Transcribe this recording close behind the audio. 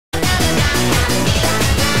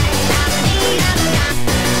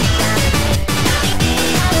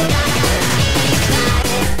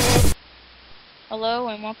Hello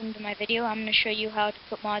and welcome to my video. I'm going to show you how to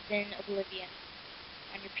put mods in Oblivion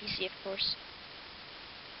on your PC, of course.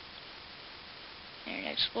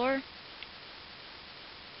 Internet Explorer.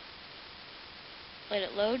 Let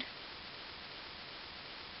it load.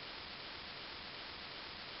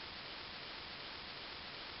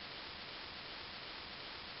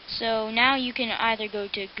 So now you can either go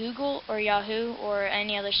to Google or Yahoo or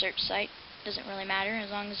any other search site. Doesn't really matter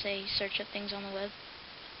as long as they search up things on the web.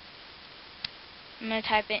 I'm going to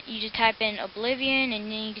type in, you just type in Oblivion, and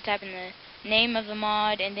then you can type in the name of the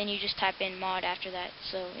mod, and then you just type in mod after that,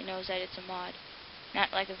 so it knows that it's a mod.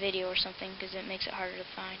 Not like a video or something, because it makes it harder to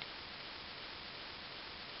find.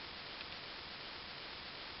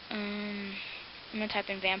 I'm going to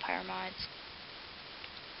type in vampire mods.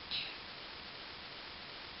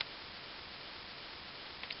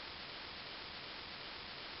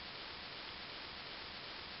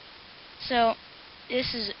 So,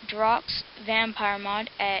 this is Drox Vampire Mod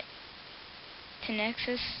at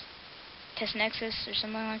Testnexus or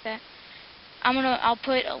something like that. I'll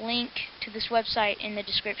put a link to this website in the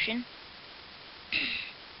description.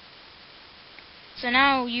 So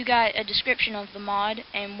now you got a description of the mod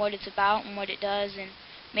and what it's about and what it does, and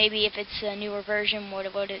maybe if it's a newer version, what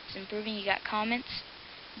it's improving. You got comments,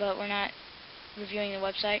 but we're not reviewing the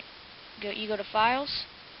website. You go to Files,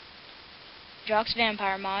 Drox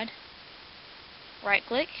Vampire Mod. Right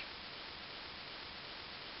click,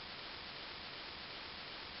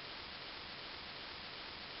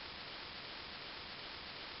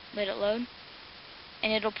 let it load,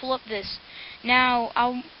 and it'll pull up this. Now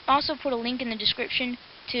I'll also put a link in the description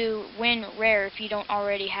to Win Rare if you don't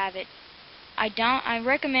already have it. I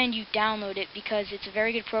recommend you download it because it's a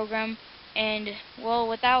very good program, and well,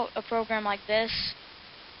 without a program like this,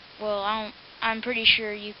 well, I'm pretty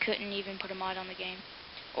sure you couldn't even put a mod on the game,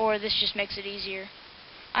 or this just makes it easier.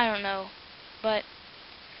 I don't know, but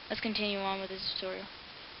let's continue on with this tutorial.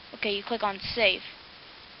 Okay, you click on Save.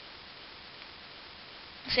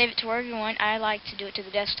 Save it to wherever you want. I like to do it to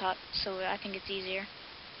the desktop, so I think it's easier.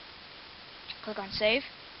 Click on Save.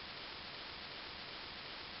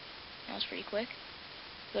 That was pretty quick.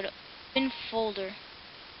 Go to Open Folder.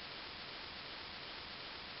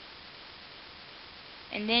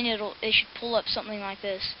 And then it should pull up something like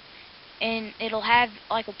this. And it'll have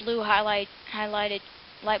like a blue light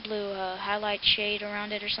blue highlight shade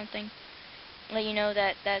around it or something. Let you know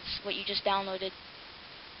that that's what you just downloaded.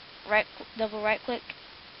 Double right click.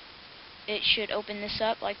 It should open this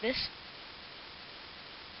up like this.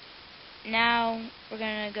 Now we're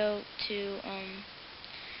gonna go to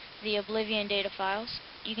the Oblivion data files.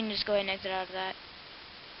 You can just go ahead and exit out of that.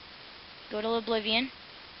 Go to Oblivion.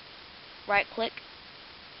 Right click.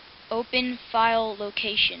 Open file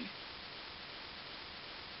location.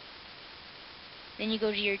 Then you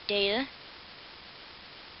go to your data,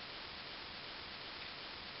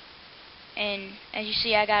 and as you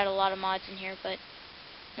see, I got a lot of mods in here, but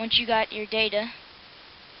once you got your data,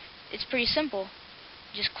 it's pretty simple.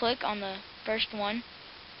 Just click on the first one.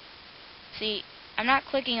 See, I'm not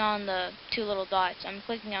clicking on the two little dots. I'm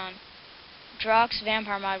clicking on Drox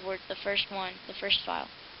Vampire Mod, word, the first one, the first file.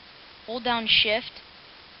 Hold down Shift,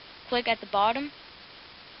 click at the bottom,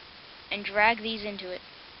 and drag these into it.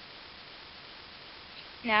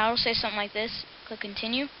 Now it'll say something like this. Click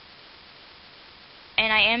Continue.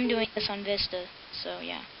 And I am doing this on Vista, so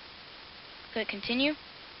yeah. Click Continue.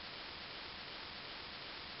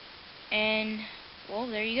 And, well,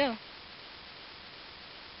 there you go.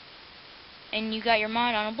 And you got your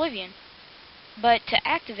mod on Oblivion. But to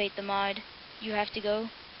activate the mod, you have to go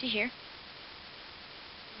to here.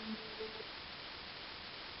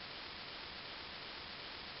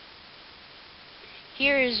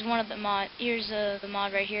 Here is one of the mod. Here's the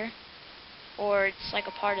mod right here, or it's like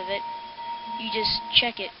a part of it. You just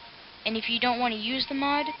check it, and if you don't want to use the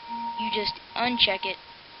mod, you just uncheck it,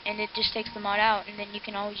 and it just takes the mod out, and then you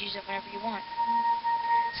can always use it whenever you want.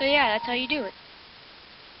 So yeah, that's how you do it.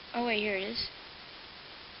 Oh wait, here it is,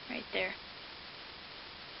 right there.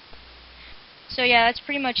 So yeah, that's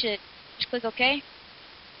pretty much it. Just click OK.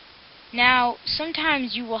 Now,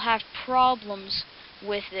 sometimes you will have problems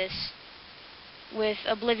with this, with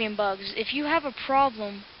Oblivion bugs. If you have a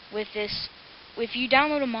problem with this, if you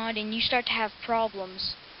download a mod and you start to have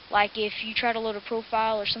problems, like if you try to load a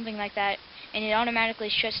profile or something like that, and it automatically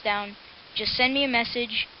shuts down, just send me a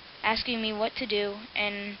message asking me what to do,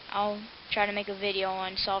 and I'll try to make a video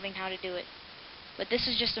on solving how to do it. But this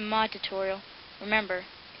is just a mod tutorial. Remember,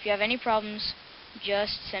 if you have any problems,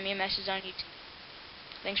 just send me a message on YouTube.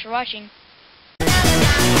 Thanks for watching.